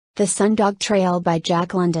The Sundog Trail by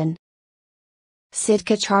Jack London.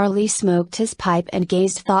 Sitka Charlie smoked his pipe and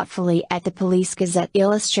gazed thoughtfully at the Police Gazette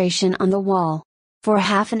illustration on the wall. For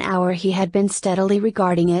half an hour he had been steadily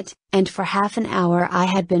regarding it, and for half an hour I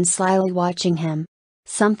had been slyly watching him.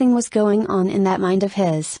 Something was going on in that mind of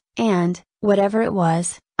his, and, whatever it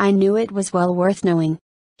was, I knew it was well worth knowing.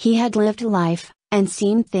 He had lived life, and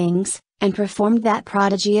seen things, and performed that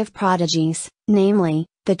prodigy of prodigies, namely,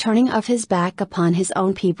 the turning of his back upon his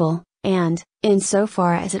own people, and, in so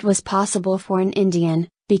far as it was possible for an Indian,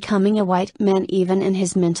 becoming a white man even in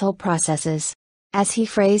his mental processes. As he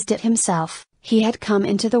phrased it himself, he had come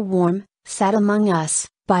into the warm, sat among us,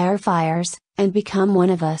 by our fires, and become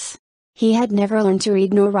one of us. He had never learned to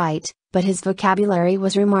read nor write, but his vocabulary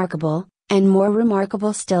was remarkable, and more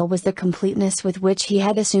remarkable still was the completeness with which he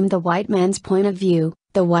had assumed the white man's point of view,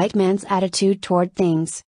 the white man's attitude toward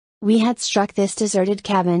things. We had struck this deserted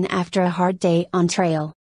cabin after a hard day on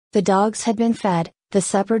trail. The dogs had been fed, the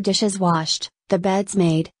supper dishes washed, the beds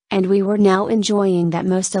made, and we were now enjoying that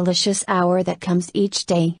most delicious hour that comes each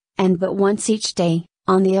day, and but once each day,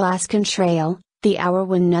 on the Alaskan Trail, the hour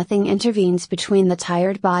when nothing intervenes between the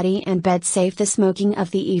tired body and bed save the smoking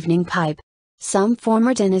of the evening pipe. Some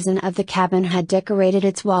former denizen of the cabin had decorated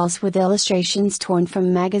its walls with illustrations torn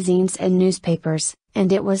from magazines and newspapers,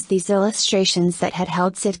 and it was these illustrations that had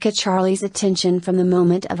held Sitka Charlie's attention from the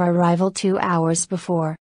moment of our arrival 2 hours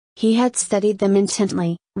before. He had studied them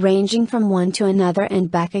intently, ranging from one to another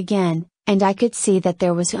and back again, and I could see that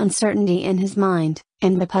there was uncertainty in his mind,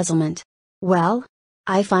 and the puzzlement. "Well?"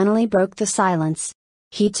 I finally broke the silence.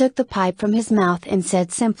 He took the pipe from his mouth and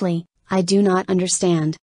said simply, "I do not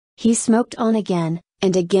understand." He smoked on again,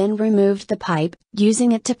 and again removed the pipe,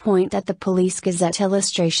 using it to point at the Police Gazette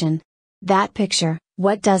illustration. "That picture,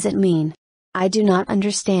 what does it mean?" "I do not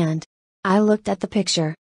understand." I looked at the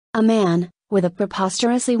picture. A man, with a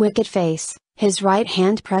preposterously wicked face, his right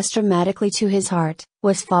hand pressed dramatically to his heart,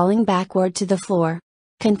 was falling backward to the floor.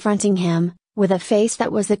 Confronting him, with a face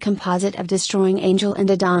that was the composite of destroying angel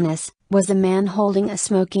and Adonis, was a man holding a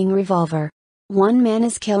smoking revolver. "One man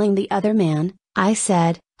is killing the other man," I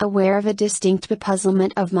said, aware of a distinct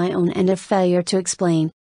bepuzzlement of my own and of failure to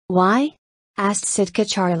explain. "Why?" asked Sitka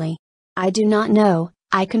Charlie. "I do not know,"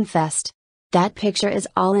 I confessed. "That picture is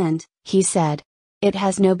all end," he said. "It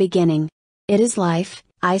has no beginning." "It is life,"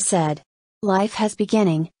 I said. "Life has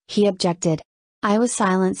beginning," he objected. I was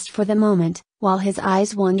silenced for the moment, while his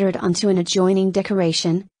eyes wandered onto an adjoining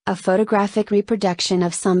decoration, a photographic reproduction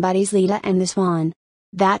of somebody's Leda and the Swan.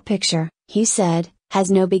 "That picture," he said, "has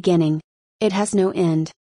no beginning. It has no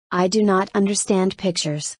end. I do not understand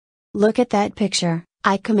pictures." "Look at that picture,"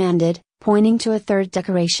 I commanded, pointing to a third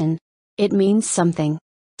decoration. "It means something.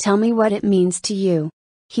 Tell me what it means to you."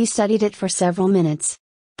 He studied it for several minutes.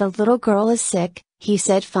 "The little girl is sick," he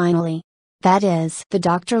said finally. "That is the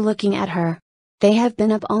doctor looking at her. They have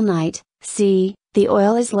been up all night. See, the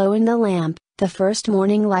oil is low in the lamp, the first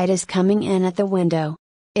morning light is coming in at the window.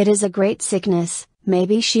 It is a great sickness,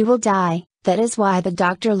 maybe she will die, that is why the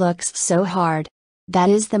doctor looks so hard. That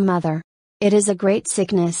is the mother. It is a great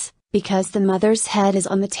sickness, because the mother's head is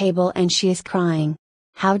on the table and she is crying."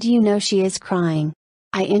 "How do you know she is crying?"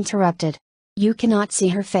 I interrupted. "You cannot see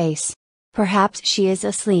her face. Perhaps she is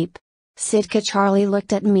asleep." Sitka Charlie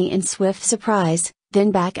looked at me in swift surprise,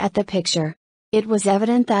 then back at the picture. It was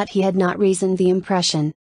evident that he had not reasoned the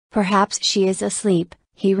impression. "Perhaps she is asleep,"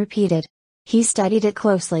 he repeated. He studied it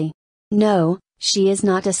closely. "No, she is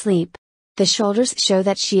not asleep. The shoulders show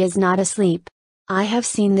that she is not asleep. I have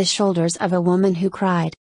seen the shoulders of a woman who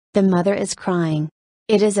cried. The mother is crying.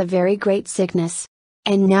 It is a very great sickness."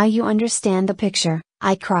 "And now you understand the picture,"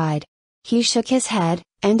 I cried. He shook his head,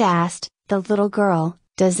 and asked, "The little girl,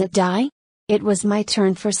 does it die?" It was my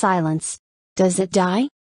turn for silence. "Does it die?"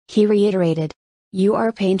 he reiterated. "You are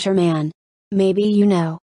a painter man. Maybe you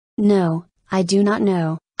know." "No, I do not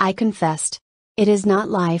know," I confessed. "It is not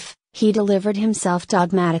life," he delivered himself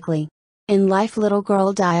dogmatically. "In life little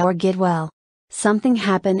girl die or get well. Something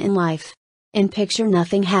happen in life. In picture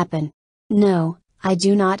nothing happen." "No, I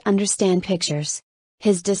do not understand pictures."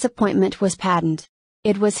 His disappointment was patent.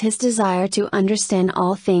 It was his desire to understand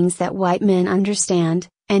all things that white men understand,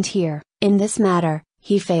 and here, in this matter,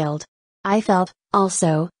 he failed. I felt,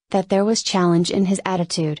 also, that there was challenge in his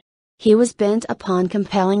attitude. He was bent upon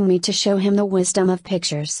compelling me to show him the wisdom of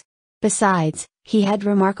pictures. Besides, he had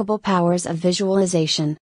remarkable powers of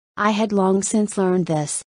visualization. I had long since learned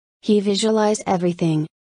this. He visualized everything.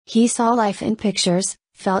 He saw life in pictures,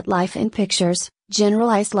 felt life in pictures,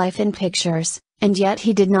 generalized life in pictures, and yet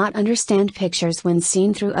he did not understand pictures when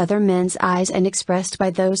seen through other men's eyes and expressed by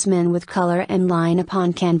those men with color and line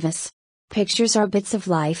upon canvas. Pictures are bits of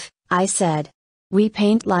life, I said. We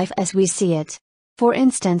paint life as we see it. For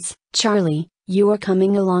instance, Charlie, you are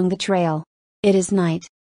coming along the trail. It is night.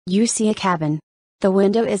 You see a cabin. The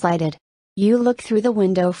window is lighted. You look through the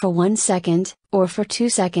window for 1 second, or for 2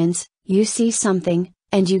 seconds, you see something,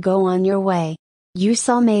 and you go on your way. You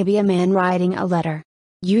saw maybe a man writing a letter.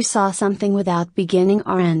 You saw something without beginning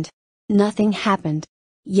or end. Nothing happened.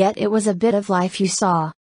 Yet it was a bit of life you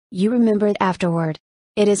saw. You remember it afterward.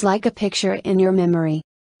 It is like a picture in your memory.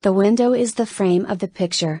 The window is the frame of the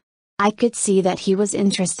picture. I could see that he was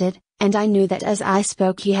interested, and I knew that as I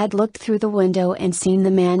spoke he had looked through the window and seen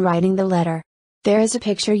the man writing the letter. There is a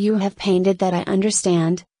picture you have painted that I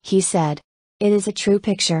understand, he said. It is a true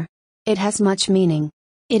picture. It has much meaning.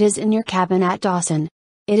 It is in your cabin at Dawson.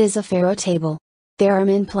 It is a faro table. There are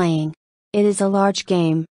men playing. It is a large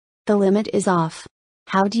game. The limit is off.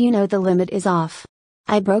 How do you know the limit is off?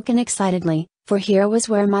 I broke in excitedly, for here was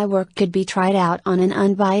where my work could be tried out on an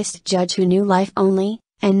unbiased judge who knew life only,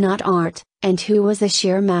 and not art, and who was the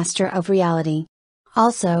sheer master of reality.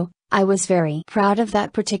 Also, I was very proud of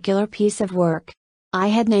that particular piece of work. I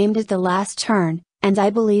had named it The Last Turn, and I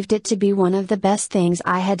believed it to be one of the best things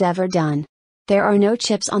I had ever done. There are no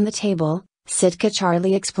chips on the table, Sitka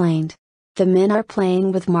Charlie explained. The men are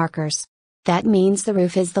playing with markers. That means the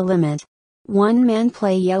roof is the limit. One man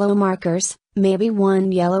play yellow markers, maybe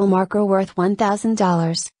one yellow marker worth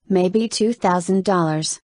 $1,000, maybe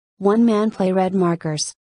 $2,000. One man play red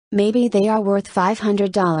markers. Maybe they are worth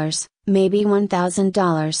 $500, maybe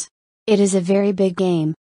 $1,000. It is a very big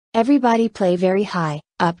game. Everybody play very high,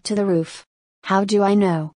 up to the roof. How do I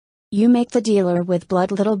know? You make the dealer with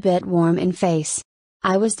blood little bit warm in face.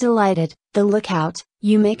 I was delighted. The lookout,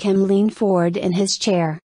 you make him lean forward in his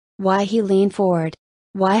chair. Why he lean forward?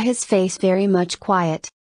 Why his face very much quiet?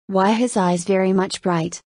 Why his eyes very much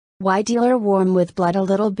bright? Why dealer warm with blood a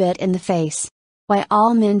little bit in the face? Why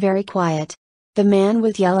all men very quiet? The man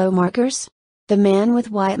with yellow markers? The man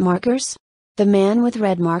with white markers? The man with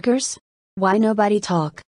red markers? Why nobody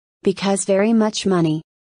talk? Because very much money.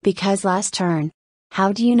 Because last turn.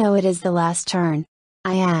 How do you know it is the last turn?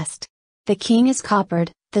 I asked. The king is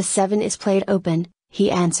coppered, the 7 is played open,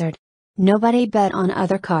 he answered. Nobody bet on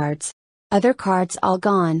other cards. Other cards all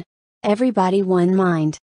gone. Everybody one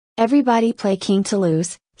mind. Everybody play king to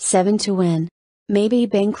lose, 7 to win. Maybe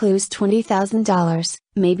bank lose $20,000,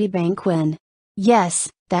 maybe bank win. Yes,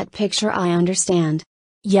 that picture I understand.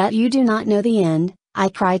 Yet you do not know the end, I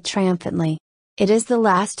cried triumphantly. It is the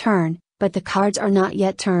last turn, but the cards are not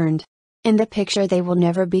yet turned. In the picture they will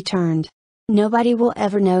never be turned. Nobody will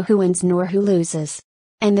ever know who wins nor who loses.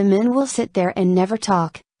 And the men will sit there and never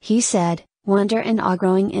talk, he said, wonder and awe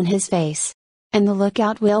growing in his face. And the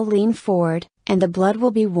lookout will lean forward, and the blood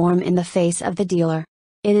will be warm in the face of the dealer.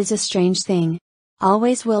 It is a strange thing.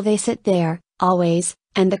 Always will they sit there, always,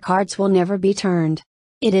 and the cards will never be turned.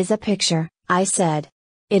 It is a picture, I said.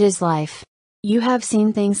 It is life. You have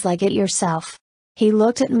seen things like it yourself. He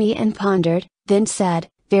looked at me and pondered, then said,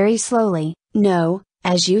 very slowly, no,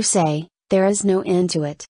 as you say, there is no end to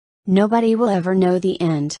it. Nobody will ever know the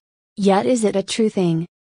end. Yet is it a true thing?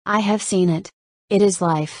 I have seen it. It is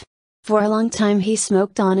life. For a long time he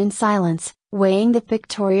smoked on in silence, weighing the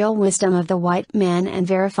pictorial wisdom of the white man and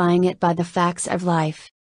verifying it by the facts of life.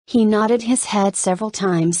 He nodded his head several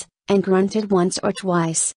times, and grunted once or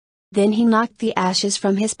twice. Then he knocked the ashes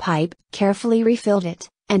from his pipe, carefully refilled it,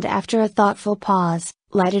 and after a thoughtful pause,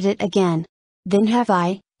 lighted it again. Then have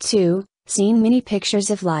I, too, seen many pictures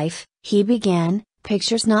of life, he began,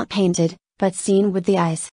 pictures not painted, but seen with the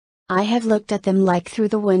eyes. I have looked at them like through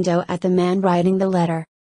the window at the man writing the letter.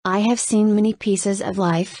 I have seen many pieces of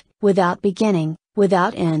life, without beginning,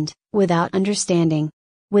 without end, without understanding.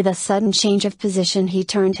 With a sudden change of position he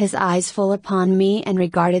turned his eyes full upon me and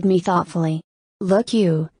regarded me thoughtfully. Look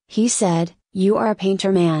you, he said, you are a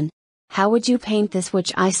painter man. How would you paint this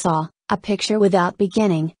which I saw, a picture without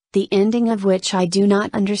beginning, the ending of which I do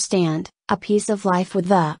not understand, a piece of life with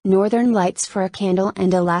the northern lights for a candle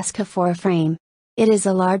and Alaska for a frame? It is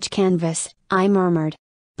a large canvas, I murmured.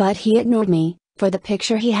 But he ignored me, for the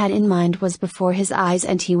picture he had in mind was before his eyes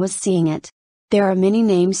and he was seeing it. There are many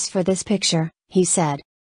names for this picture, he said.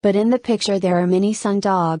 But in the picture there are many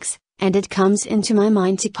sundogs, and it comes into my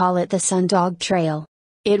mind to call it the Sundog Trail.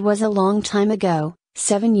 It was a long time ago,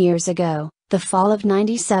 7 years ago, the fall of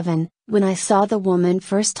 '97, when I saw the woman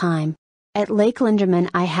first time. At Lake Linderman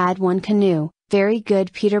I had one canoe, very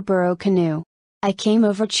good Peterborough canoe. I came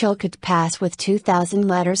over Chilcoot Pass with 2,000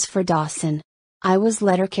 letters for Dawson. I was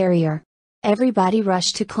letter carrier. Everybody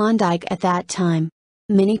rushed to Klondike at that time.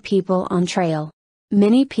 Many people on trail.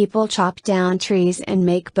 Many people chop down trees and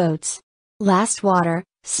make boats. Last water,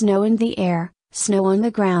 Snow in the air, snow on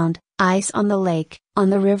the ground, ice on the lake, on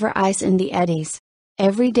the river, ice in the eddies.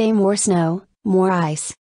 Every day more snow, more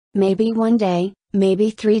ice. Maybe one day,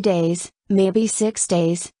 maybe 3 days, maybe 6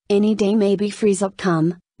 days, any day maybe freeze up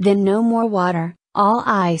come, then no more water, all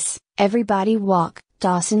ice. Everybody walk,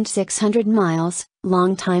 Dawson 600 miles,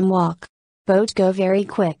 long time walk. Boat go very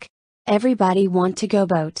quick. Everybody want to go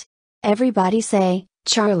boat. Everybody say,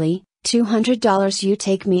 Charlie, $200 you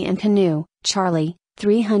take me in canoe, Charlie,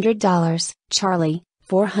 $300, Charlie,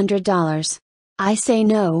 $400. I say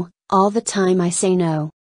no, all the time I say no.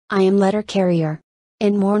 I am letter carrier.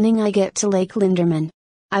 In morning I get to Lake Linderman.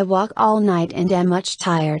 I walk all night and am much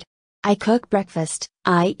tired. I cook breakfast,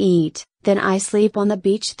 I eat, then I sleep on the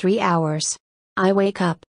beach 3 hours. I wake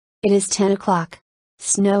up. It is 10 o'clock.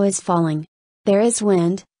 Snow is falling. There is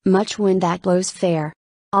wind, much wind that blows fair.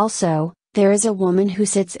 Also, there is a woman who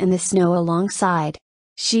sits in the snow alongside.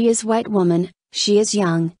 She is white woman, she is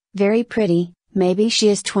young, very pretty, maybe she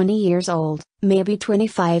is 20 years old, maybe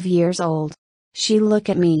 25 years old. She look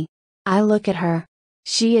at me. I look at her.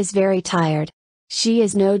 She is very tired. She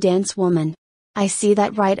is no dance woman. I see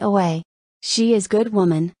that right away. She is good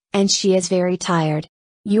woman, and she is very tired.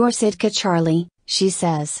 You are Sitka Charlie, she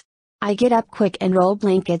says. I get up quick and roll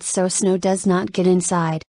blankets so snow does not get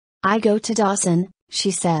inside. I go to Dawson,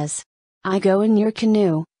 she says. I go in your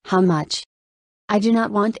canoe, how much? I do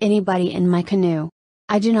not want anybody in my canoe.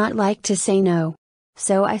 I do not like to say no.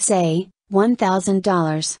 So I say,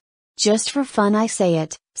 $1,000. Just for fun I say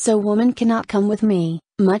it, so woman cannot come with me,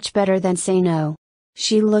 much better than say no.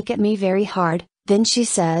 She look at me very hard, then she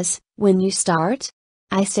says, when you start?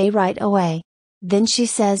 I say right away. Then she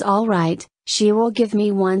says all right, she will give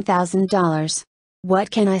me $1,000. What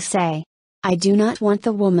can I say? I do not want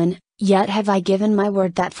the woman, yet have I given my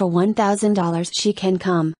word that for $1,000 she can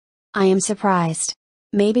come. I am surprised.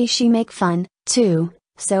 Maybe she make fun, too,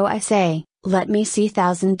 so I say, let me see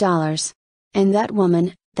 $1,000. And that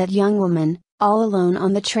woman, that young woman, all alone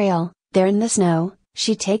on the trail, there in the snow,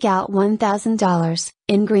 she take out $1,000,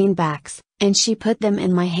 in greenbacks, and she put them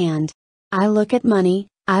in my hand. I look at money,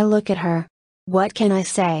 I look at her. What can I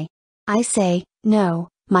say? I say, no,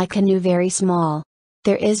 my canoe very small.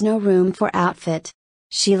 There is no room for outfit.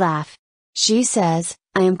 She laugh. She says,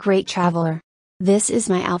 I am great traveler. This is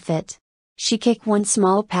my outfit. She kick one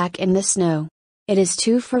small pack in the snow. It is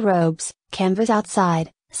 2 for robes, canvas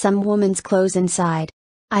outside, some woman's clothes inside.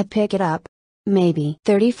 I pick it up. Maybe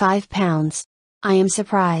 35 pounds. I am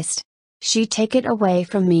surprised. She take it away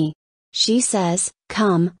from me. She says,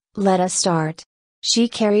 come, let us start. She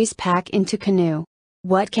carries pack into canoe.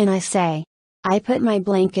 What can I say? I put my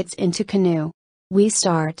blankets into canoe. We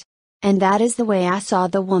start. And that is the way I saw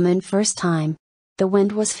the woman first time. The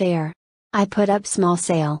wind was fair. I put up small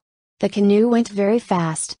sail. The canoe went very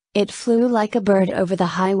fast, it flew like a bird over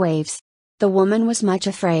the high waves. The woman was much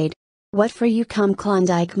afraid. What for you come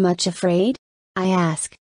Klondike much afraid? I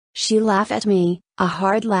ask. She laugh at me, a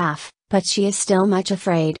hard laugh, but she is still much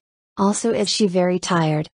afraid. Also is she very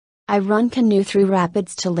tired. I run canoe through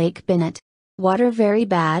rapids to Lake Bennett. Water very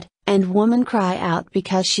bad, and woman cry out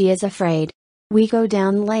because she is afraid. We go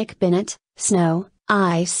down Lake Bennett, snow,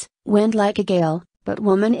 ice, wind like a gale, but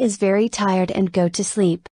woman is very tired and go to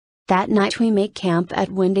sleep. That night we make camp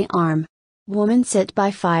at Windy Arm. Woman sit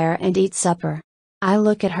by fire and eat supper. I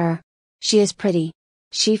look at her. She is pretty.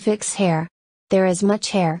 She fix hair. There is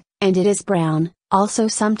much hair, and it is brown, also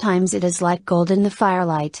sometimes it is like gold in the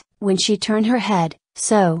firelight, when she turn her head,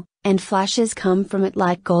 so, and flashes come from it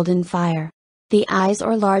like golden fire. The eyes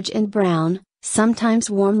are large and brown, sometimes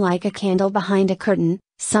warm like a candle behind a curtain,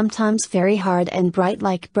 sometimes very hard and bright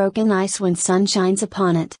like broken ice when sun shines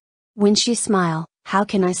upon it. When she smile, how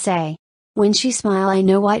can I say? When she smile I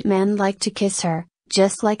know white man like to kiss her,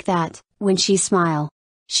 just like that, when she smile.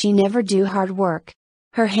 She never do hard work.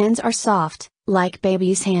 Her hands are soft, like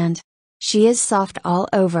baby's hand. She is soft all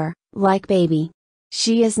over, like baby.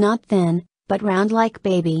 She is not thin, but round like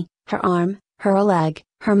baby, her arm, her leg,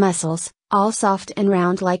 her muscles, all soft and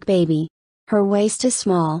round like baby. Her waist is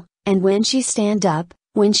small, and when she stand up,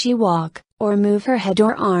 when she walk, or move her head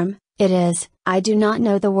or arm, it is, I do not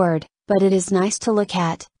know the word, but it is nice to look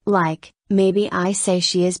at, like, maybe I say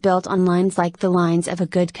she is built on lines like the lines of a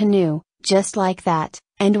good canoe, just like that,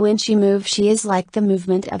 and when she moves she is like the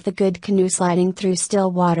movement of the good canoe sliding through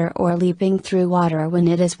still water or leaping through water when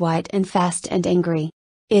it is white and fast and angry.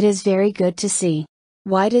 It is very good to see.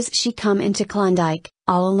 Why does she come into Klondike,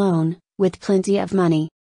 all alone, with plenty of money?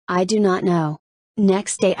 I do not know.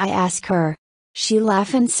 Next day I ask her. She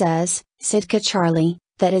laugh and says, Sitka Charlie,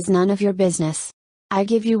 that is none of your business. I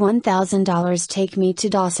give you $1,000 take me to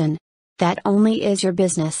Dawson. That only is your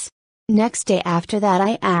business. Next day after that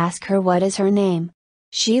I ask her what is her name.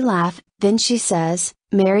 She laughs, then she says,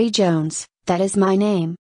 Mary Jones, that is my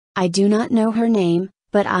name. I do not know her name,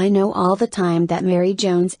 but I know all the time that Mary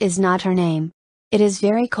Jones is not her name. It is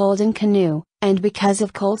very cold in canoe, and because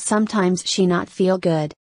of cold sometimes she not feel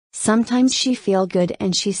good. Sometimes she feel good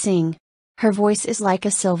and she sing. Her voice is like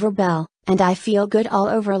a silver bell, and I feel good all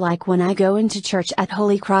over like when I go into church at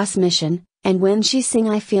Holy Cross Mission, and when she sing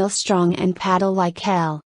I feel strong and paddle like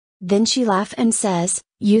hell. Then she laugh and says,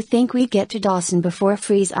 you think we get to Dawson before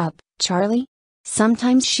freeze up, Charlie?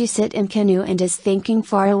 Sometimes she sit in canoe and is thinking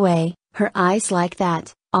far away, her eyes like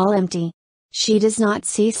that, all empty. She does not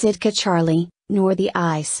see Sitka Charlie, nor the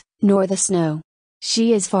ice, nor the snow.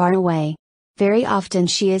 She is far away. Very often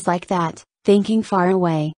she is like that, thinking far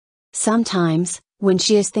away. Sometimes, when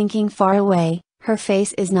she is thinking far away, her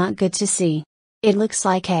face is not good to see. It looks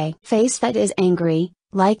like a face that is angry,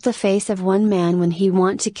 like the face of one man when he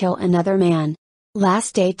want to kill another man.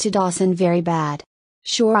 Last day to Dawson very bad.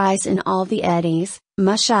 Shore ice in all the eddies,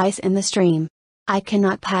 mush ice in the stream. I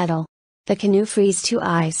cannot paddle. The canoe freeze to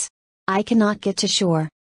ice. I cannot get to shore.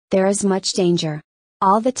 There is much danger.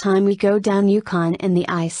 All the time we go down Yukon in the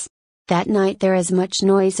ice. That night there is much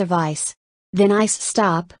noise of ice. Then ice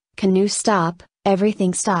stop, canoe stop,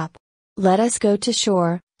 everything stop. Let us go to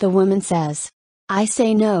shore, the woman says. I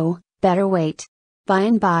say no, better wait. By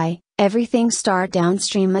and by, everything start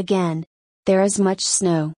downstream again. There is much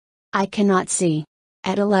snow. I cannot see.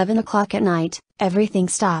 At 11 o'clock at night, everything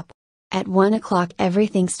stop. At 1 o'clock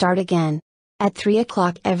everything start again. At 3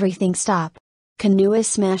 o'clock everything stop. Canoe is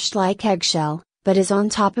smashed like eggshell, but is on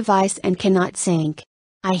top of ice and cannot sink.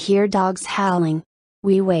 I hear dogs howling.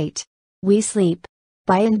 We wait. We sleep.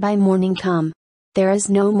 By and by morning come. There is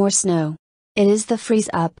no more snow. It is the freeze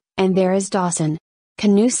up, and there is Dawson.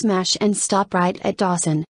 Canoe smash and stop right at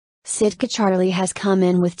Dawson. Sitka Charlie has come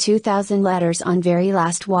in with 2,000 letters on very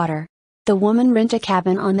last water. The woman rent a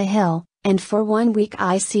cabin on the hill, and for 1 week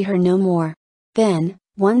I see her no more. Then,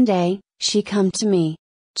 one day, she come to me.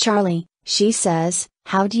 Charlie, she says,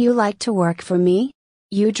 how do you like to work for me?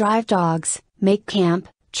 You drive dogs, make camp,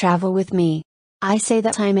 travel with me. I say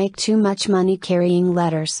that I make too much money carrying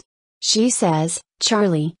letters. She says,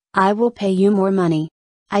 Charlie, I will pay you more money.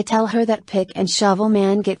 I tell her that pick and shovel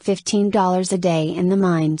man get $15 a day in the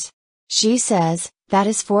mines. She says, that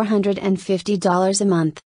is $450 a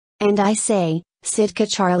month. And I say, Sitka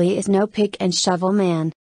Charlie is no pick and shovel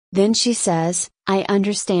man. Then she says, I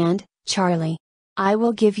understand, Charlie. I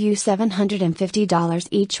will give you $750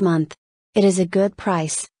 each month. It is a good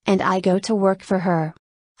price, and I go to work for her.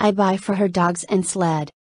 I buy for her dogs and sled.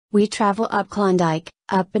 We travel up Klondike,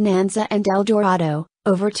 up Bonanza and El Dorado,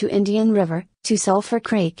 over to Indian River, to Sulphur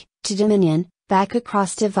Creek, to Dominion, back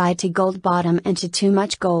across Divide to Gold Bottom and to Too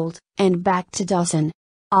Much Gold, and back to Dawson.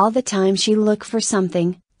 All the time she look for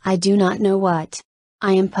something, I do not know what.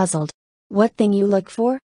 I am puzzled. What thing you look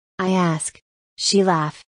for? I ask. She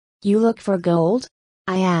laugh. You look for gold?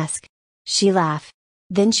 I ask. She laugh.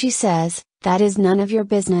 Then she says, that is none of your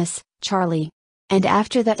business, Charlie. And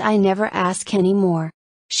after that I never ask any more.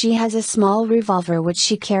 She has a small revolver which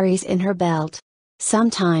she carries in her belt.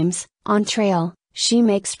 Sometimes, on trail, she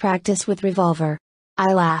makes practice with revolver.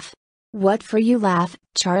 I laugh. What for you laugh,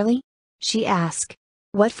 Charlie? She ask.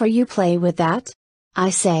 What for you play with that?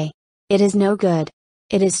 I say. It is no good.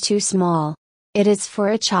 It is too small. It is for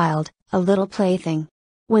a child, a little plaything.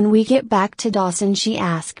 When we get back to Dawson she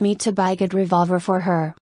asked me to buy a good revolver for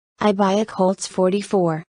her. I buy a Colt's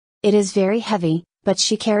 44. It is very heavy, but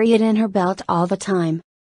she carry it in her belt all the time.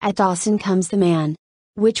 At Dawson comes the man.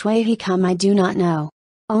 Which way he come I do not know.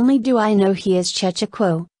 Only do I know he is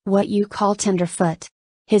Chechaquo, what you call tenderfoot.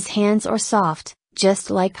 His hands are soft, just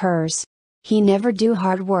like hers. He never do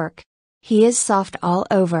hard work. He is soft all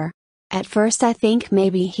over. At first I think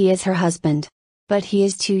maybe he is her husband. But he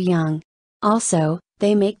is too young. Also,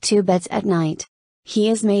 they make 2 beds at night. He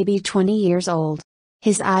is maybe 20 years old.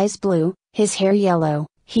 His eyes blue, his hair yellow,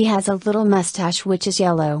 he has a little mustache which is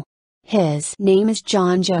yellow. His name is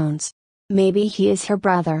John Jones. Maybe he is her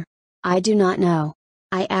brother. I do not know.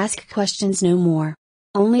 I ask questions no more.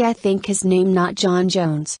 Only I think his name not John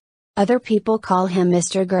Jones. Other people call him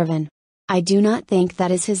Mr. Gervin. I do not think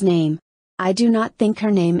that is his name. I do not think her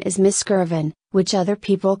name is Miss Gervin, which other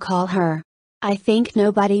people call her. I think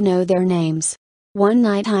nobody know their names. One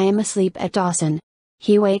night I am asleep at Dawson.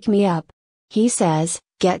 He wake me up. He says,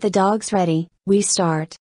 get the dogs ready, we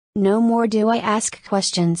start. No more do I ask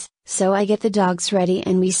questions, so I get the dogs ready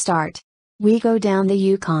and we start. We go down the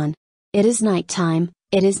Yukon. It is night time,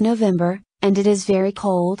 it is November, and it is very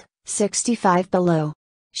cold, 65 below.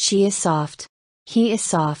 She is soft. He is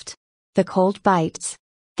soft. The cold bites.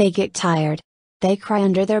 They get tired. They cry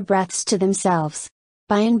under their breaths to themselves.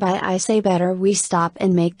 By and by I say better we stop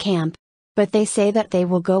and make camp. But they say that they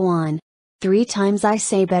will go on. 3 times I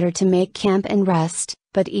say better to make camp and rest,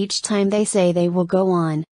 but each time they say they will go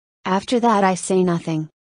on. After that I say nothing.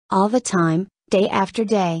 All the time, day after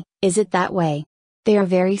day, is it that way. They are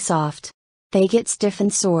very soft. They get stiff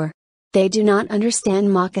and sore. They do not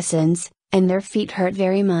understand moccasins, and their feet hurt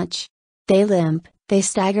very much. They limp, they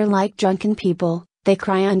stagger like drunken people, they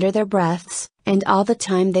cry under their breaths, and all the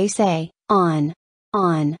time they say, on.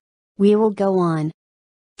 On. We will go on.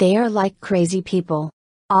 They are like crazy people.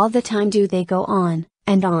 All the time do they go on,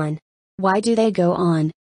 and on. Why do they go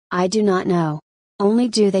on? I do not know. Only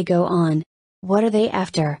do they go on. What are they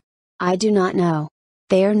after? I do not know.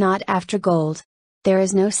 They are not after gold. There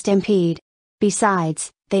is no stampede.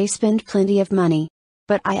 Besides, they spend plenty of money.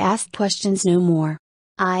 But I ask questions no more.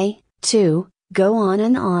 I, too, go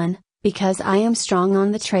on, because I am strong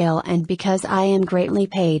on the trail and because I am greatly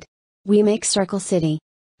paid. We make Circle City.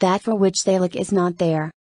 That for which they look is not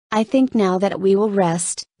there. I think now that we will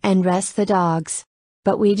rest, and rest the dogs.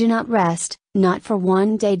 But we do not rest, not for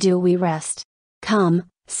one day do we rest. Come,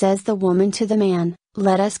 says the woman to the man,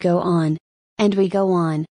 let us go on. And we go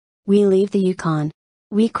on. We leave the Yukon.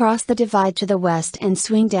 We cross the divide to the west and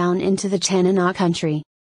swing down into the Tanana country.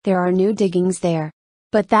 There are new diggings there.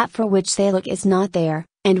 But that for which they look is not there,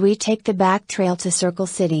 and we take the back trail to Circle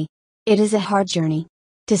City. It is a hard journey.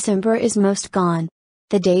 December is most gone.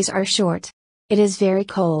 The days are short. It is very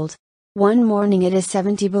cold. One morning it is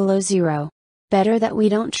 70 below zero. Better that we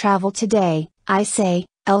don't travel today, I say,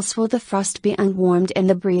 else will the frost be unwarmed in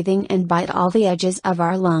the breathing and bite all the edges of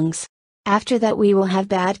our lungs. After that we will have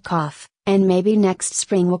bad cough, and maybe next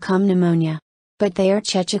spring will come pneumonia. But they are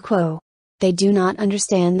Chechaquo. They do not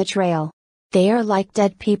understand the trail. They are like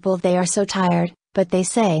dead people, they are so tired, but they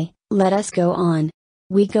say, let us go on.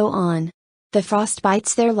 We go on. The frost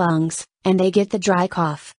bites their lungs, and they get the dry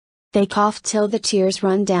cough. They cough till the tears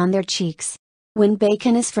run down their cheeks. When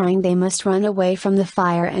bacon is frying they must run away from the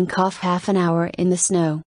fire and cough half an hour in the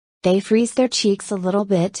snow. They freeze their cheeks a little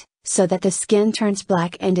bit, so that the skin turns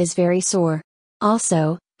black and is very sore.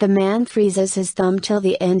 Also, the man freezes his thumb till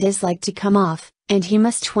the end is like to come off, and he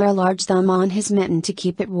must wear a large thumb on his mitten to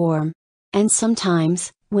keep it warm. And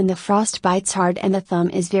sometimes, when the frost bites hard and the thumb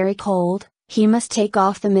is very cold, he must take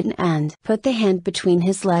off the mitten and put the hand between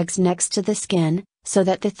his legs next to the skin, so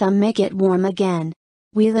that the thumb may get warm again.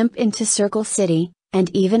 We limp into Circle City,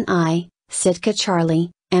 and even I, Sitka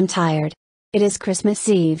Charlie, am tired. It is Christmas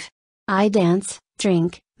Eve. I dance,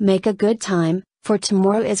 drink, make a good time, for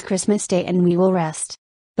tomorrow is Christmas Day and we will rest.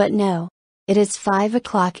 But no. It is 5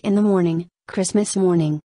 o'clock in the morning, Christmas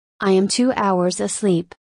morning. I am 2 hours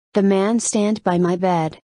asleep. The man stands by my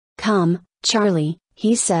bed. Come, Charlie,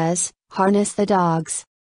 he says, harness the dogs.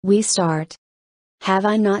 We start. Have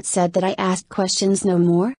I not said that I ask questions no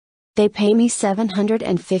more? They pay me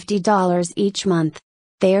 $750 each month.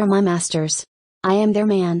 They are my masters. I am their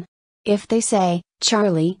man. If they say,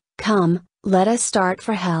 Charlie, come, let us start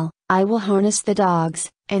for hell, I will harness the dogs,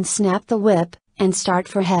 and snap the whip, and start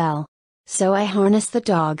for hell. So I harness the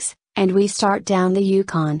dogs, and we start down the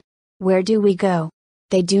Yukon. Where do we go?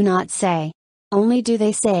 They do not say. Only do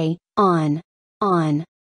they say, on. On.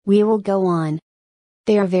 We will go on.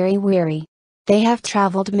 They are very weary. They have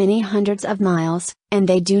traveled many hundreds of miles, and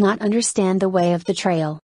they do not understand the way of the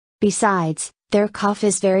trail. Besides, their cough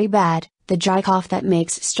is very bad, the dry cough that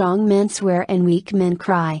makes strong men swear and weak men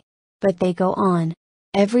cry. But they go on.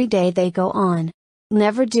 Every day they go on.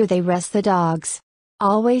 Never do they rest the dogs.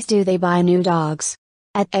 Always do they buy new dogs.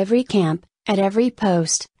 At every camp, at every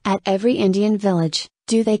post, at every Indian village,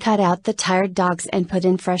 do they cut out the tired dogs and put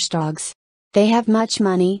in fresh dogs. They have much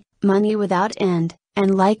money, money without end,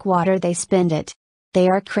 and like water they spend it. They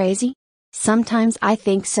are crazy? Sometimes I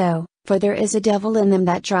think so, for there is a devil in them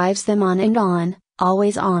that drives them on and on,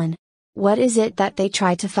 always on. What is it that they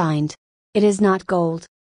try to find? It is not gold.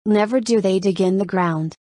 Never do they dig in the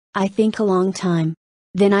ground. I think a long time.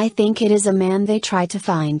 Then I think it is a man they try to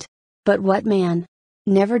find. But what man?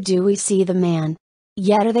 Never do we see the man.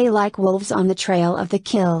 Yet are they like wolves on the trail of the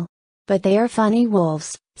kill. But they are funny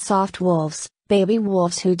wolves, soft wolves, baby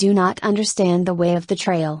wolves who do not understand the way of the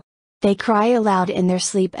trail. They cry aloud in their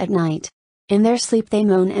sleep at night. In their sleep they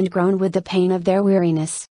moan and groan with the pain of their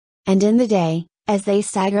weariness. And in the day, as they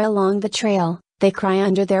stagger along the trail, they cry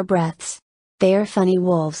under their breaths. They are funny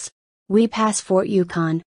wolves. We pass Fort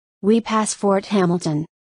Yukon. We pass Fort Hamilton.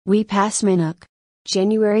 We pass Minnook.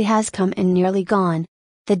 January has come and nearly gone.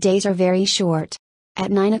 The days are very short.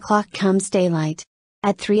 At 9 o'clock comes daylight.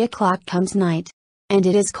 At 3 o'clock comes night. And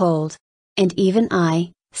it is cold. And even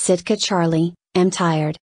I, Sitka Charlie, Am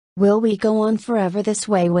tired. Will we go on forever this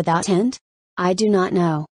way without end? I do not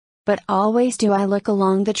know. But always do I look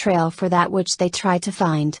along the trail for that which they try to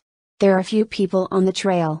find. There are few people on the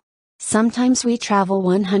trail. Sometimes we travel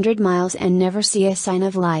 100 miles and never see a sign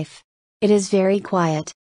of life. It is very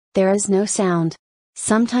quiet. There is no sound.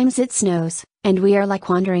 Sometimes it snows, and we are like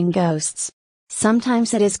wandering ghosts.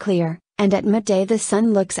 Sometimes it is clear, and at midday the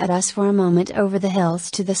sun looks at us for a moment over the hills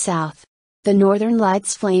to the south. The northern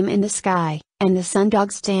lights flame in the sky, and the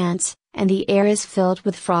sundogs dance, and the air is filled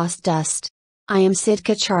with frost dust. I am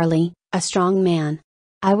Sitka Charlie, a strong man.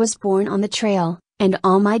 I was born on the trail, and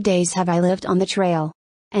all my days have I lived on the trail.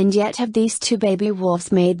 And yet have these two baby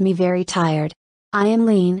wolves made me very tired. I am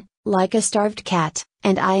lean, like a starved cat,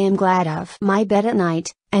 and I am glad of my bed at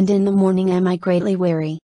night, and in the morning am I greatly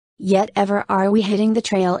weary. Yet ever are we hitting the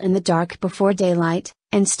trail in the dark before daylight,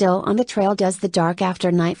 and still on the trail does the dark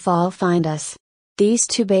after nightfall find us. These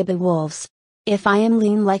two baby wolves. If I am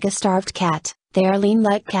lean like a starved cat, they are lean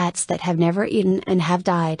like cats that have never eaten and have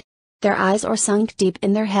died. Their eyes are sunk deep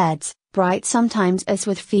in their heads, bright sometimes as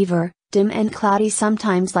with fever, dim and cloudy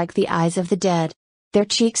sometimes like the eyes of the dead. Their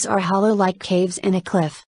cheeks are hollow like caves in a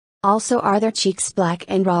cliff. Also are their cheeks black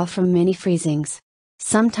and raw from many freezings.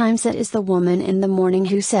 Sometimes it is the woman in the morning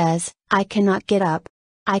who says, I cannot get up.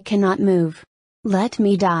 I cannot move. Let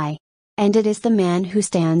me die. And it is the man who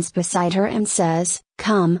stands beside her and says,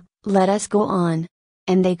 Come, let us go on.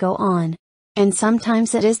 And they go on. And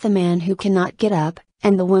sometimes it is the man who cannot get up,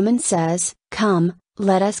 and the woman says, Come,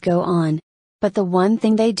 let us go on. But the one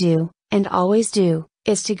thing they do, and always do,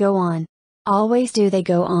 is to go on. Always do they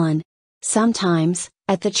go on. Sometimes,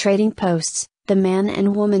 at the trading posts, the man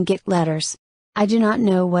and woman get letters. I do not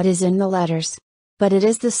know what is in the letters. But it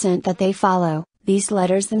is the scent that they follow. These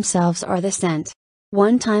letters themselves are the scent.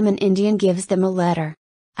 One time an Indian gives them a letter.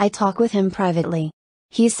 I talk with him privately.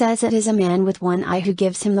 He says it is a man with one eye who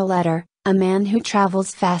gives him the letter, a man who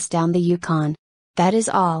travels fast down the Yukon. That is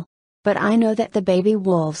all. But I know that the baby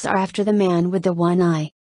wolves are after the man with the one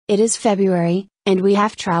eye. It is February, and we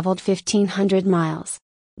have traveled 1,500 miles.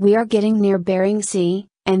 We are getting near Bering Sea,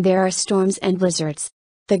 and there are storms and blizzards.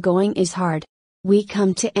 The going is hard. We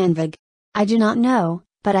come to Anvig. I do not know,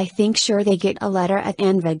 but I think sure they get a letter at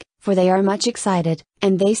Anvig, for they are much excited,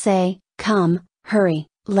 and they say, Come, hurry,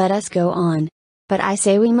 let us go on. But I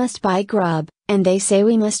say we must buy grub, and they say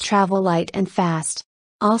we must travel light and fast.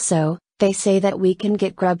 Also, they say that we can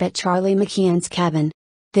get grub at Charlie McKeon's cabin.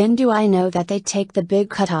 Then do I know that they take the big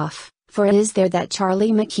cutoff, for it is there that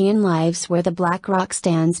Charlie McKeon lives where the black rock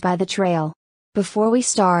stands by the trail. Before we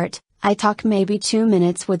start, I talk maybe 2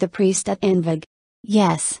 minutes with the priest at Anvig.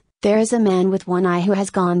 Yes, there is a man with one eye who has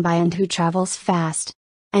gone by and who travels fast.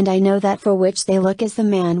 And I know that for which they look is the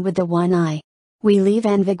man with the one eye. We leave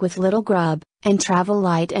Anvig with little grub, and travel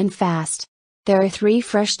light and fast. There are 3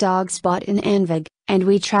 fresh dogs bought in Anvig, and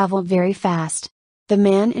we travel very fast. The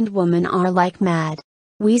man and woman are like mad.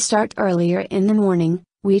 We start earlier in the morning,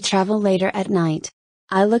 we travel later at night.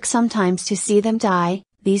 I look sometimes to see them die,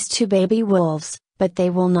 these two baby wolves, but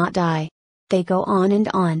they will not die. They go on and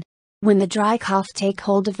on. When the dry cough take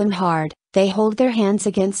hold of them hard, they hold their hands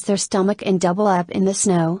against their stomach and double up in the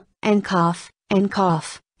snow, and cough, and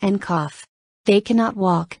cough, and cough. They cannot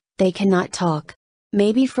walk, they cannot talk.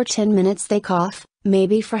 Maybe for 10 minutes they cough,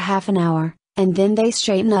 maybe for half an hour, and then they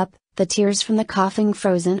straighten up, the tears from the coughing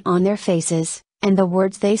frozen on their faces, and the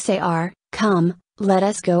words they say are, Come, let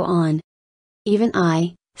us go on. Even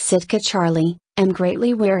I, Sitka Charlie, am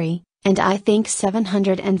greatly weary, and I think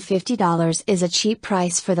 $750 is a cheap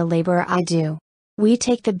price for the labor I do. We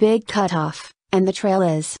take the big cutoff, and the trail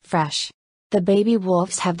is fresh. The baby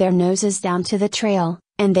wolves have their noses down to the trail,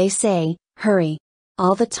 and they say, Hurry.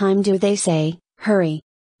 All the time do they say, Hurry.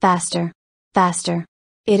 Faster. Faster.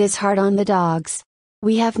 It is hard on the dogs.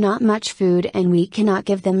 We have not much food and we cannot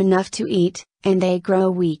give them enough to eat, and they grow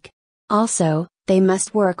weak. Also, they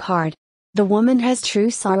must work hard. The woman has true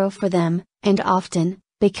sorrow for them, and often,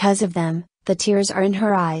 because of them, the tears are in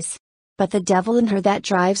her eyes. But the devil in her that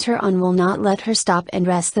drives her on will not let her stop and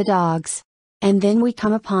rest the dogs. And then we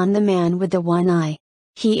come upon the man with the one eye.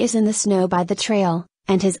 He is in the snow by the trail,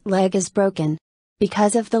 and his leg is broken.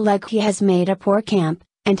 Because of the leg he has made a poor camp,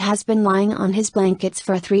 and has been lying on his blankets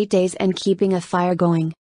for 3 days and keeping a fire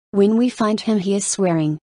going. When we find him he is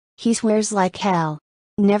swearing. He swears like hell.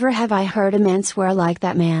 Never have I heard a man swear like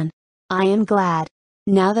that man. I am glad.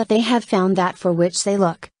 Now that they have found that for which they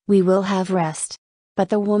look, we will have rest. But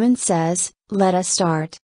the woman says, Let us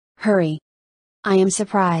start. Hurry. I am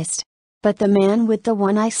surprised. But the man with the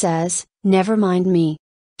one eye says, Never mind me.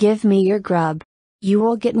 Give me your grub. You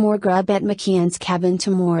will get more grub at McKeon's cabin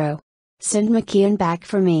tomorrow. Send McKeon back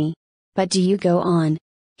for me. but do you go on?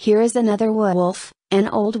 Here is another wolf, an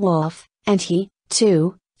old wolf, and he,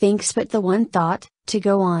 too, thinks but the one thought, to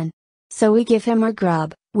go on. So we give him our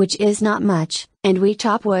grub, which is not much, and we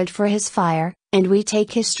chop wood for his fire, and we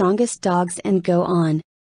take his strongest dogs and go on.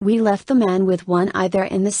 We left the man with one eye there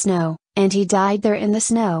in the snow, and he died there in the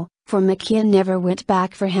snow, for McKeon never went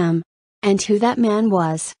back for him. And who that man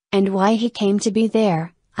was, and why he came to be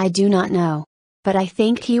there, I do not know. But I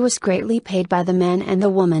think he was greatly paid by the man and the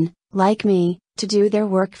woman, like me, to do their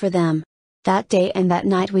work for them. That day and that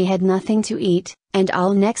night we had nothing to eat, and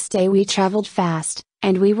all next day we traveled fast,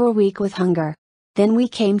 and we were weak with hunger. Then we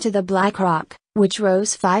came to the Black Rock, which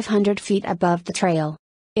rose 500 feet above the trail.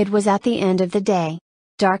 It was at the end of the day.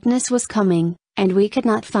 Darkness was coming, and we could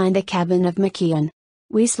not find the cabin of McKeon.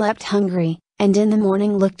 We slept hungry, and in the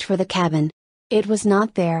morning looked for the cabin. It was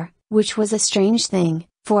not there, which was a strange thing,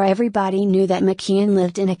 for everybody knew that McKeon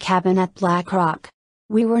lived in a cabin at Black Rock.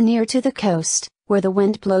 We were near to the coast, where the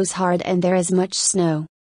wind blows hard and there is much snow.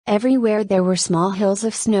 Everywhere there were small hills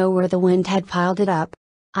of snow where the wind had piled it up.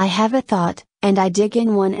 I have a thought, and I dig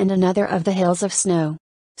in one and another of the hills of snow.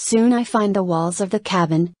 Soon I find the walls of the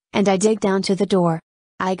cabin, and I dig down to the door.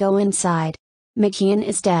 I go inside. McKeon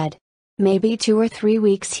is dead. Maybe 2 or 3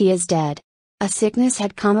 weeks he is dead. A sickness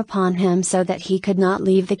had come upon him so that he could not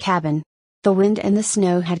leave the cabin. The wind and the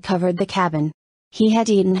snow had covered the cabin. He had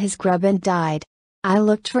eaten his grub and died. I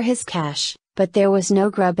looked for his cache, but there was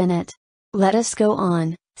no grub in it. "Let us go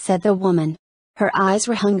on," said the woman. Her eyes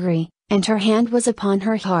were hungry, and her hand was upon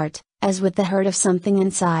her heart, as with the hurt of something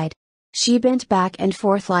inside. She bent back and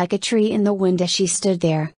forth like a tree in the wind as she stood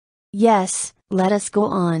there. "Yes, let us go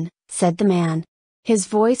on," said the man. His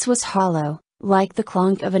voice was hollow, like the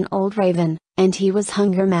clonk of an old raven, and he was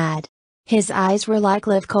hunger mad. His eyes were like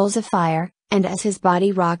live coals of fire, and as his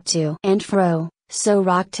body rocked to and fro, so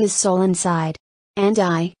rocked his soul inside. And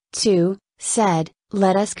I, too, said,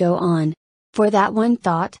 "Let us go on." For that one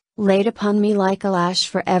thought, laid upon me like a lash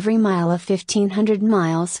for every mile of 1500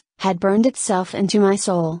 miles, had burned itself into my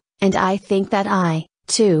soul, and I think that I,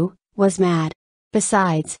 too, was mad.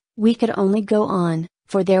 Besides, we could only go on,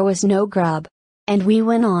 for there was no grub. And we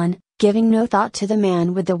went on, giving no thought to the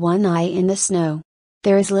man with the one eye in the snow.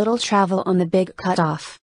 There is little travel on the big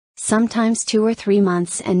cutoff. Sometimes 2 or 3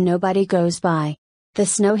 months and nobody goes by. The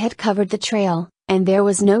snow had covered the trail, and there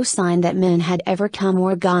was no sign that men had ever come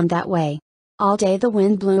or gone that way. All day the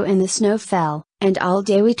wind blew and the snow fell, and all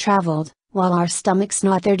day we traveled, while our stomachs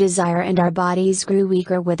gnawed their desire and our bodies grew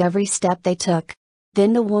weaker with every step they took.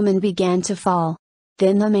 Then the woman began to fall.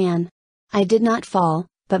 Then the man. I did not fall,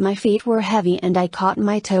 but my feet were heavy and I caught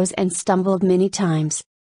my toes and stumbled many times.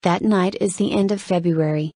 That night is the end of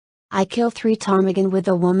February. I kill 3 ptarmigan with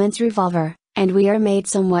a woman's revolver, and we are made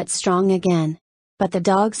somewhat strong again. But the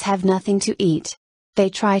dogs have nothing to eat. They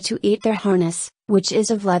try to eat their harness, which is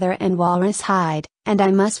of leather and walrus hide, and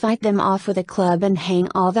I must fight them off with a club and hang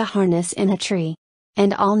all the harness in a tree.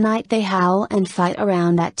 And all night they howl and fight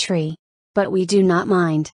around that tree. But we do not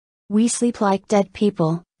mind. We sleep like dead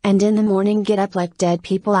people, and in the morning get up like dead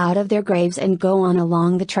people out of their graves and go on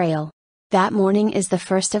along the trail. That morning is the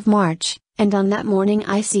 1st of March, and on that morning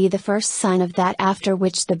I see the first sign of that after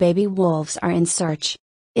which the baby wolves are in search.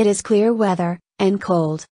 It is clear weather, and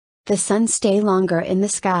cold. The sun stays longer in the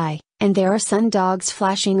sky, and there are sun dogs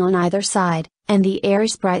flashing on either side, and the air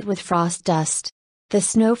is bright with frost dust. The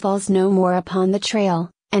snow falls no more upon the trail,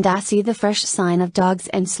 and I see the fresh sign of dogs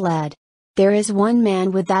and sled. There is one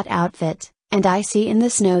man with that outfit, and I see in the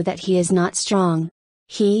snow that he is not strong.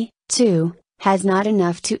 He, too, has not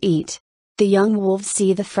enough to eat. The young wolves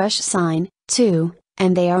see the fresh sign, too,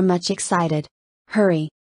 and they are much excited. "Hurry!"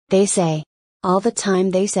 they say. All the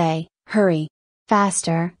time they say, "Hurry!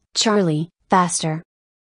 Faster, Charlie, faster!"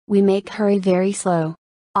 We make hurry very slow.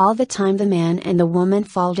 All the time the man and the woman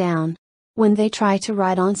fall down. When they try to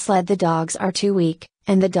ride on sled the dogs are too weak,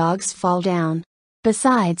 and the dogs fall down.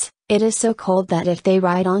 Besides, it is so cold that if they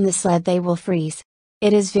ride on the sled they will freeze.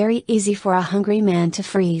 It is very easy for a hungry man to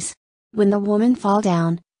freeze. When the woman fall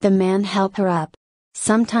down, the man help her up.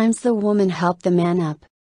 Sometimes the woman help the man up.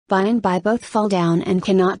 By and by both fall down and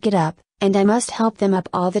cannot get up, and I must help them up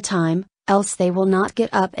all the time, else they will not get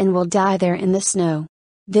up and will die there in the snow.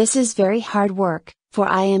 This is very hard work, for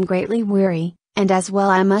I am greatly weary, and as well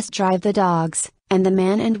I must drive the dogs, and the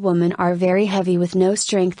man and woman are very heavy with no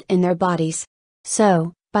strength in their bodies.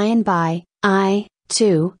 So, by and by, I,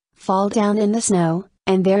 too, fall down in the snow,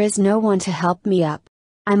 and there is no one to help me up.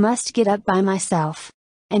 I must get up by myself.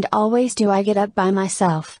 And always do I get up by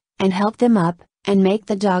myself, and help them up, and make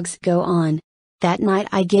the dogs go on. That night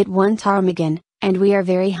I get 1 ptarmigan, and we are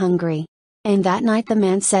very hungry. And that night the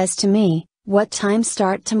man says to me, "What time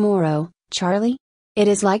start tomorrow, Charlie?" It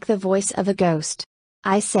is like the voice of a ghost.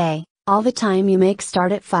 I say, "All the time you make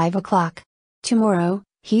start at 5 o'clock. Tomorrow,"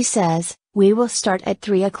 he says, "we will start at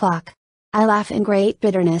 3 o'clock. I laugh in great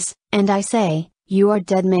bitterness, and I say, "You are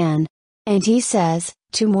dead man." And he says,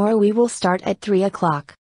 "Tomorrow we will start at 3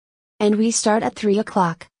 o'clock. And we start at 3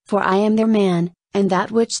 o'clock, for I am their man, and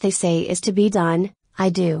that which they say is to be done, I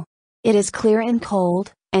do. It is clear and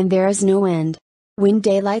cold, and there is no wind. When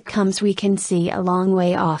daylight comes we can see a long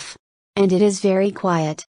way off. And it is very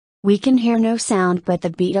quiet. We can hear no sound but the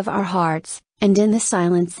beat of our hearts, and in the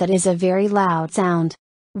silence that is a very loud sound.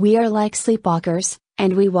 We are like sleepwalkers,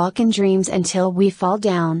 and we walk in dreams until we fall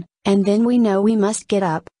down, and then we know we must get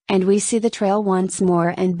up, and we see the trail once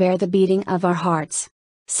more and bear the beating of our hearts.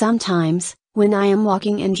 Sometimes, when I am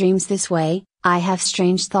walking in dreams this way, I have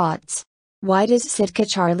strange thoughts. Why does Sitka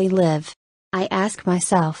Charlie live? I ask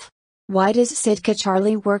myself. Why does Sitka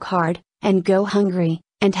Charlie work hard, and go hungry,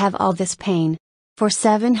 and have all this pain? For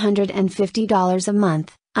 $750 a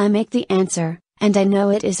month, I make the answer, and I know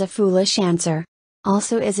it is a foolish answer.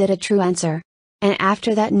 Also, is it a true answer? And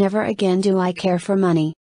after that never again do I care for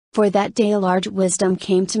money. For that day a large wisdom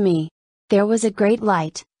came to me. There was a great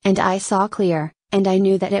light, and I saw clear, and I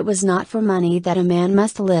knew that it was not for money that a man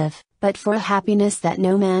must live, but for a happiness that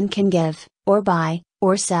no man can give, or buy,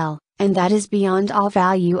 or sell, and that is beyond all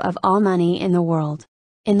value of all money in the world.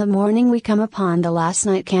 In the morning we come upon the last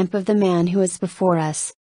night camp of the man who is before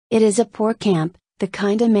us. It is a poor camp, the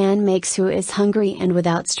kind a man makes who is hungry and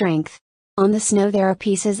without strength. On the snow there are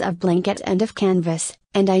pieces of blanket and of canvas,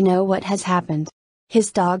 and I know what has happened.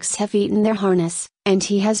 His dogs have eaten their harness, and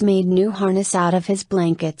he has made new harness out of his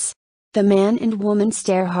blankets. The man and woman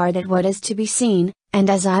stare hard at what is to be seen, and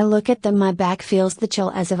as I look at them my back feels the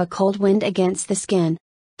chill as of a cold wind against the skin.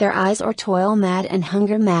 Their eyes are toil mad and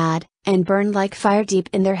hunger mad, and burn like fire deep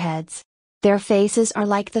in their heads. Their faces are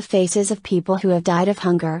like the faces of people who have died of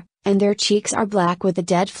hunger, and their cheeks are black with the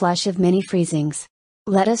dead flush of many freezings.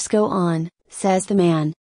 "Let us go on," says the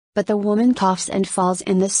man. But the woman coughs and falls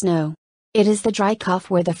in the snow. It is the dry cough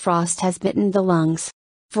where the frost has bitten the lungs.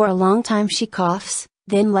 For a long time she coughs,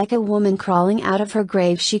 then like a woman crawling out of her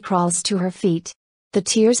grave she crawls to her feet. The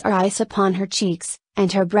tears are ice upon her cheeks,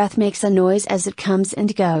 and her breath makes a noise as it comes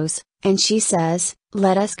and goes, and she says,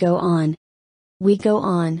 "Let us go on." We go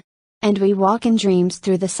on. And we walk in dreams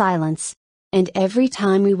through the silence. And every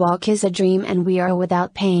time we walk is a dream and we are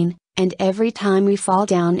without pain, and every time we fall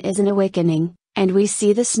down is an awakening, and we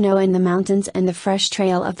see the snow and the mountains and the fresh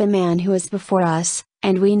trail of the man who is before us,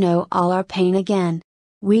 and we know all our pain again.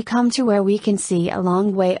 We come to where we can see a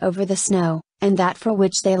long way over the snow, and that for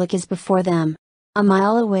which they look is before them. A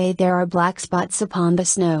mile away there are black spots upon the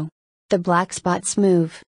snow. The black spots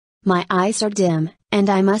move. My eyes are dim, and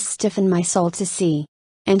I must stiffen my soul to see.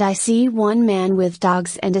 And I see one man with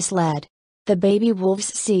dogs and a sled. The baby wolves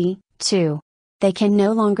see, too. They can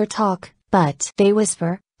no longer talk, but they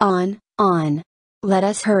whisper, "On, on. Let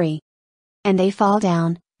us hurry." And they fall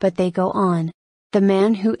down, but they go on. The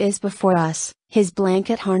man who is before us, his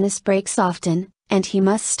blanket harness breaks often, and he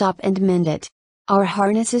must stop and mend it. Our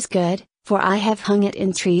harness is good, for I have hung it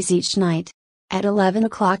in trees each night. At 11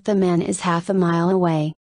 o'clock the man is half a mile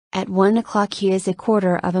away. At 1 o'clock he is a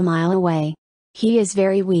quarter of a mile away. He is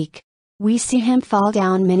very weak. We see him fall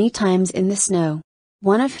down many times in the snow.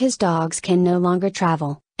 One of his dogs can no longer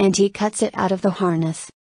travel, and he cuts it out of the harness.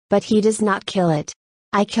 But he does not kill it.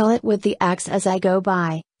 I kill it with the axe as I go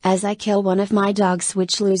by, as I kill one of my dogs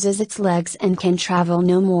which loses its legs and can travel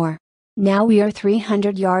no more. Now we are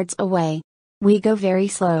 300 yards away. We go very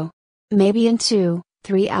slow. Maybe in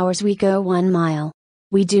 2-3 hours we go 1 mile.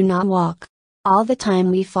 We do not walk. All the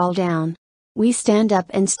time we fall down. We stand up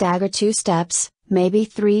and stagger 2 steps, maybe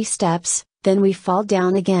 3 steps, then we fall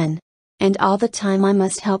down again. And all the time I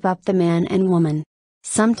must help up the man and woman.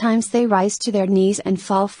 Sometimes they rise to their knees and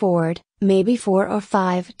fall forward, maybe 4 or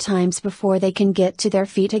 5 times before they can get to their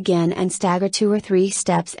feet again and stagger 2 or 3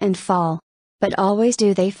 steps and fall. But always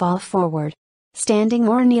do they fall forward. Standing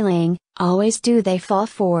or kneeling, always do they fall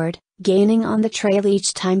forward, gaining on the trail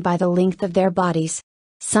each time by the length of their bodies.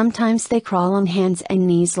 Sometimes they crawl on hands and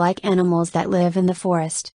knees like animals that live in the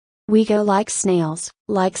forest. We go like snails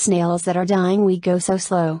that are dying. We go so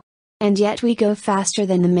slow. And yet we go faster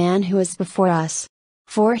than the man who is before us.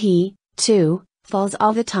 For he, too, falls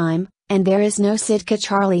all the time, and there is no Sitka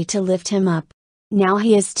Charlie to lift him up. Now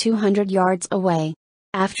he is 200 yards away.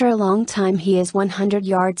 After a long time he is 100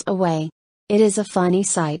 yards away. It is a funny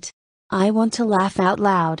sight. I want to laugh out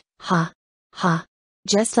loud, ha! Ha!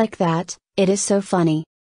 Just like that, it is so funny.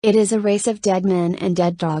 It is a race of dead men and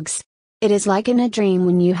dead dogs. It is like in a dream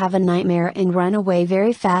when you have a nightmare and run away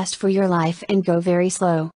very fast for your life and go very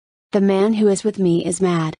slow. The man who is with me is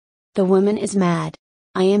mad. The woman is mad.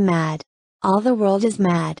 I am mad. All the world is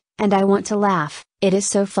mad, and I want to laugh, it is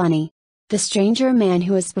so funny. The stranger man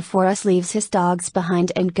who is before us leaves his dogs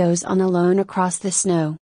behind and goes on alone across the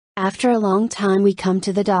snow. After a long time we come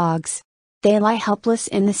to the dogs. They lie helpless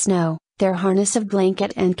in the snow, their harness of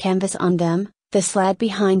blanket and canvas on them, the sled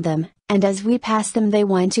behind them, and as we pass them they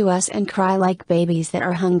whine to us and cry like babies that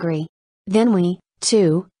are hungry. Then we,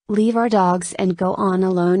 too, leave our dogs and go on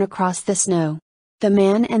alone across the snow. The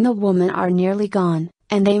man and the woman are nearly gone,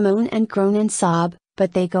 and they moan and groan and sob,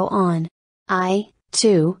 but they go on. I,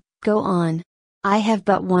 too, go on. I have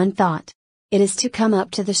but one thought. It is to come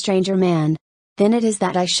up to the stranger man. Then it is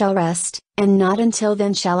that I shall rest, and not until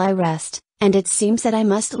then shall I rest, and it seems that I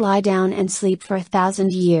must lie down and sleep for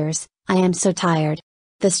 1,000 years, I am so tired.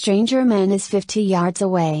 The stranger man is 50 yards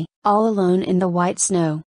away, all alone in the white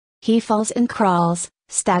snow. He falls and crawls,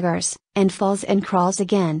 staggers, and falls and crawls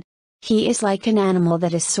again. He is like an animal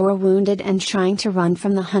that is sore wounded and trying to run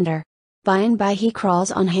from the hunter. By and by he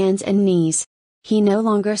crawls on hands and knees. He no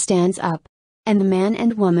longer stands up. And the man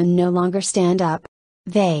and woman no longer stand up.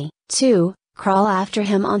 They, too, crawl after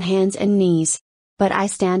him on hands and knees. But I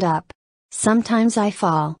stand up. Sometimes I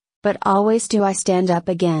fall, but always do I stand up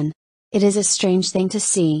again. It is a strange thing to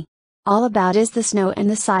see. All about is the snow and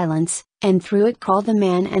the silence, and through it crawl the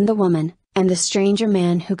man and the woman, and the stranger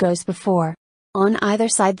man who goes before. On either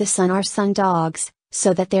side the sun are sun dogs,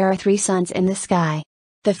 so that there are 3 suns in the sky.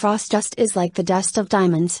 The frost dust is like the dust of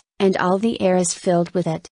diamonds, and all the air is filled with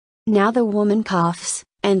it. Now the woman coughs,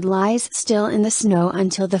 and lies still in the snow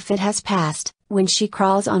until the fit has passed, when she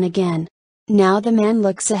crawls on again. Now the man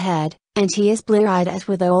looks ahead, and he is blear-eyed as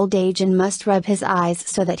with old age and must rub his eyes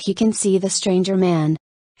so that he can see the stranger man.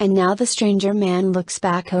 And now the stranger man looks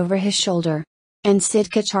back over his shoulder. And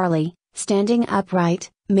Sitka Charlie, standing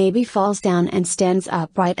upright, maybe falls down and stands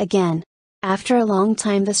upright again. After a long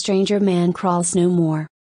time the stranger man crawls no more.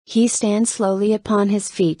 He stands slowly upon his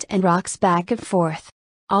feet and rocks back and forth.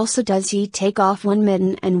 Also does he take off one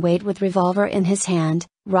mitten and wait with revolver in his hand,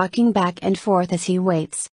 rocking back and forth as he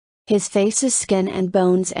waits. His face is skin and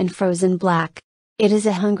bones and frozen black. It is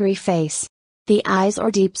a hungry face. The eyes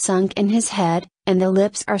are deep sunk in his head, and the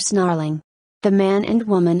lips are snarling. The man and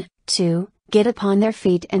woman, too, get upon their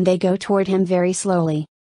feet and they go toward him very slowly.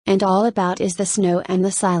 And all about is the snow and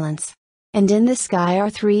the silence. And in the sky are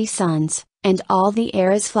 3 suns, and all the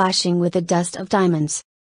air is flashing with the dust of diamonds.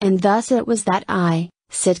 And thus it was that I,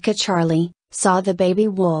 Sitka Charlie, saw the baby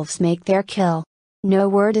wolves make their kill. No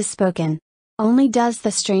word is spoken. Only does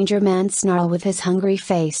the stranger man snarl with his hungry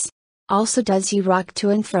face. Also does he rock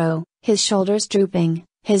to and fro, his shoulders drooping,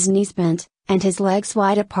 his knees bent, and his legs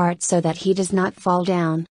wide apart so that he does not fall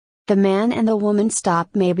down. The man and the woman stop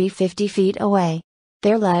maybe 50 feet away.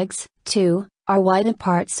 Their legs, too, are wide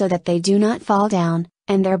apart so that they do not fall down,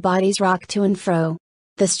 and their bodies rock to and fro.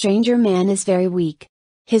 The stranger man is very weak.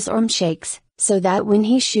 His arm shakes, so that when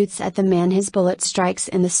he shoots at the man his bullet strikes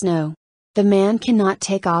in the snow. The man cannot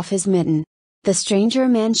take off his mitten. The stranger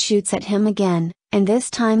man shoots at him again, and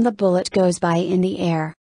this time the bullet goes by in the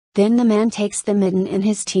air. Then the man takes the mitten in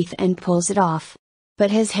his teeth and pulls it off.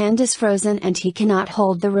 But his hand is frozen and he cannot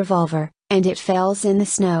hold the revolver, and it fails in the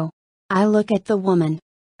snow. I look at the woman.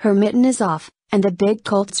 Her mitten is off, and the big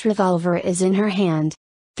Colt's revolver is in her hand.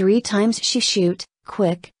 3 times she shoot,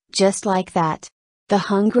 quick, just like that. The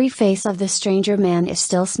hungry face of the stranger man is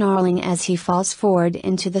still snarling as he falls forward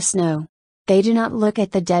into the snow. They do not look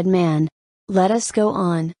at the dead man. Let us go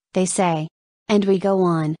on, they say. And we go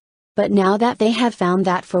on. But now that they have found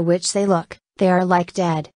that for which they look, they are like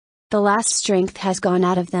dead. The last strength has gone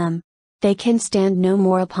out of them. They can stand no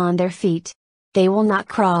more upon their feet. They will not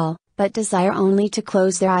crawl, but desire only to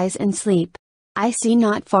close their eyes and sleep. I see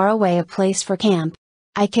not far away a place for camp.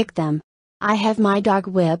 I kick them. I have my dog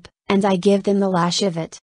whip, and I give them the lash of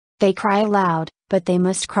it. They cry aloud, but they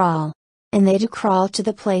must crawl. And they do crawl to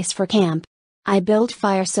the place for camp. I build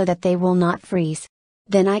fire so that they will not freeze.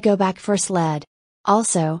 Then I go back for sled.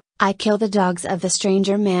 Also, I kill the dogs of the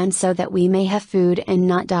stranger man so that we may have food and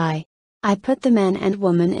not die. I put the men and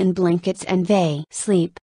woman in blankets and they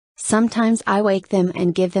sleep. Sometimes I wake them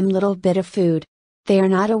and give them little bit of food. They are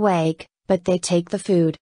not awake, but they take the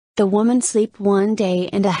food. The woman sleep 1 day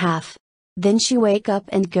and a half. Then she wake up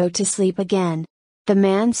and go to sleep again. The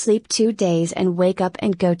man sleep 2 days and wake up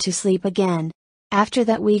and go to sleep again. After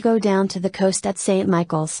that we go down to the coast at St.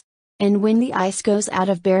 Michael's. And when the ice goes out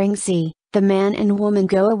of Bering Sea, the man and woman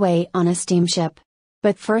go away on a steamship.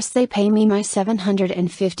 But first they pay me my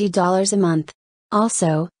 $750 a month.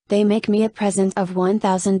 Also, They make me a present of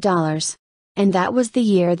 $1,000. And that was the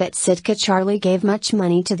year that Sitka Charlie gave much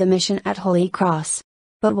money to the mission at Holy Cross.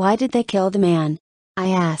 But why did they kill the man? I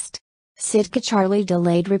asked. Sitka Charlie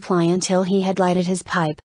delayed reply until he had lighted his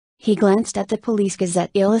pipe. He glanced at the Police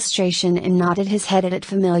Gazette illustration and nodded his head at it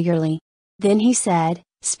familiarly. Then he said,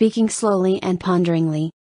 speaking slowly and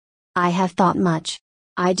ponderingly, I have thought much.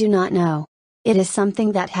 I do not know. It is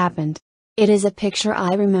something that happened. It is a picture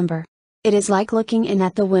I remember. It is like looking in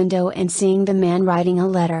at the window and seeing the man writing a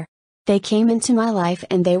letter. They came into my life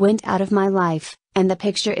and they went out of my life, and the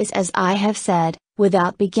picture is as I have said,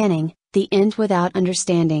 without beginning, the end without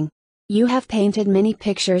understanding. You have painted many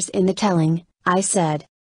pictures in the telling, I said.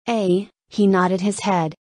 He nodded his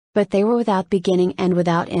head. But they were without beginning and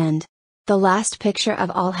without end. The last picture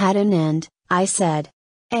of all had an end, I said.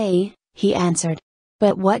 He answered.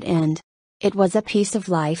 But what end? It was a piece of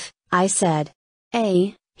life, I said.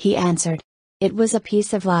 He answered. It was a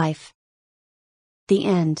piece of life. The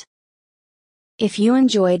end. If you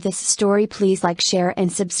enjoyed this story, please like, share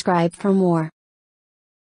and subscribe for more.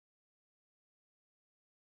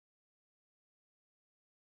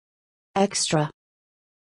 Extra.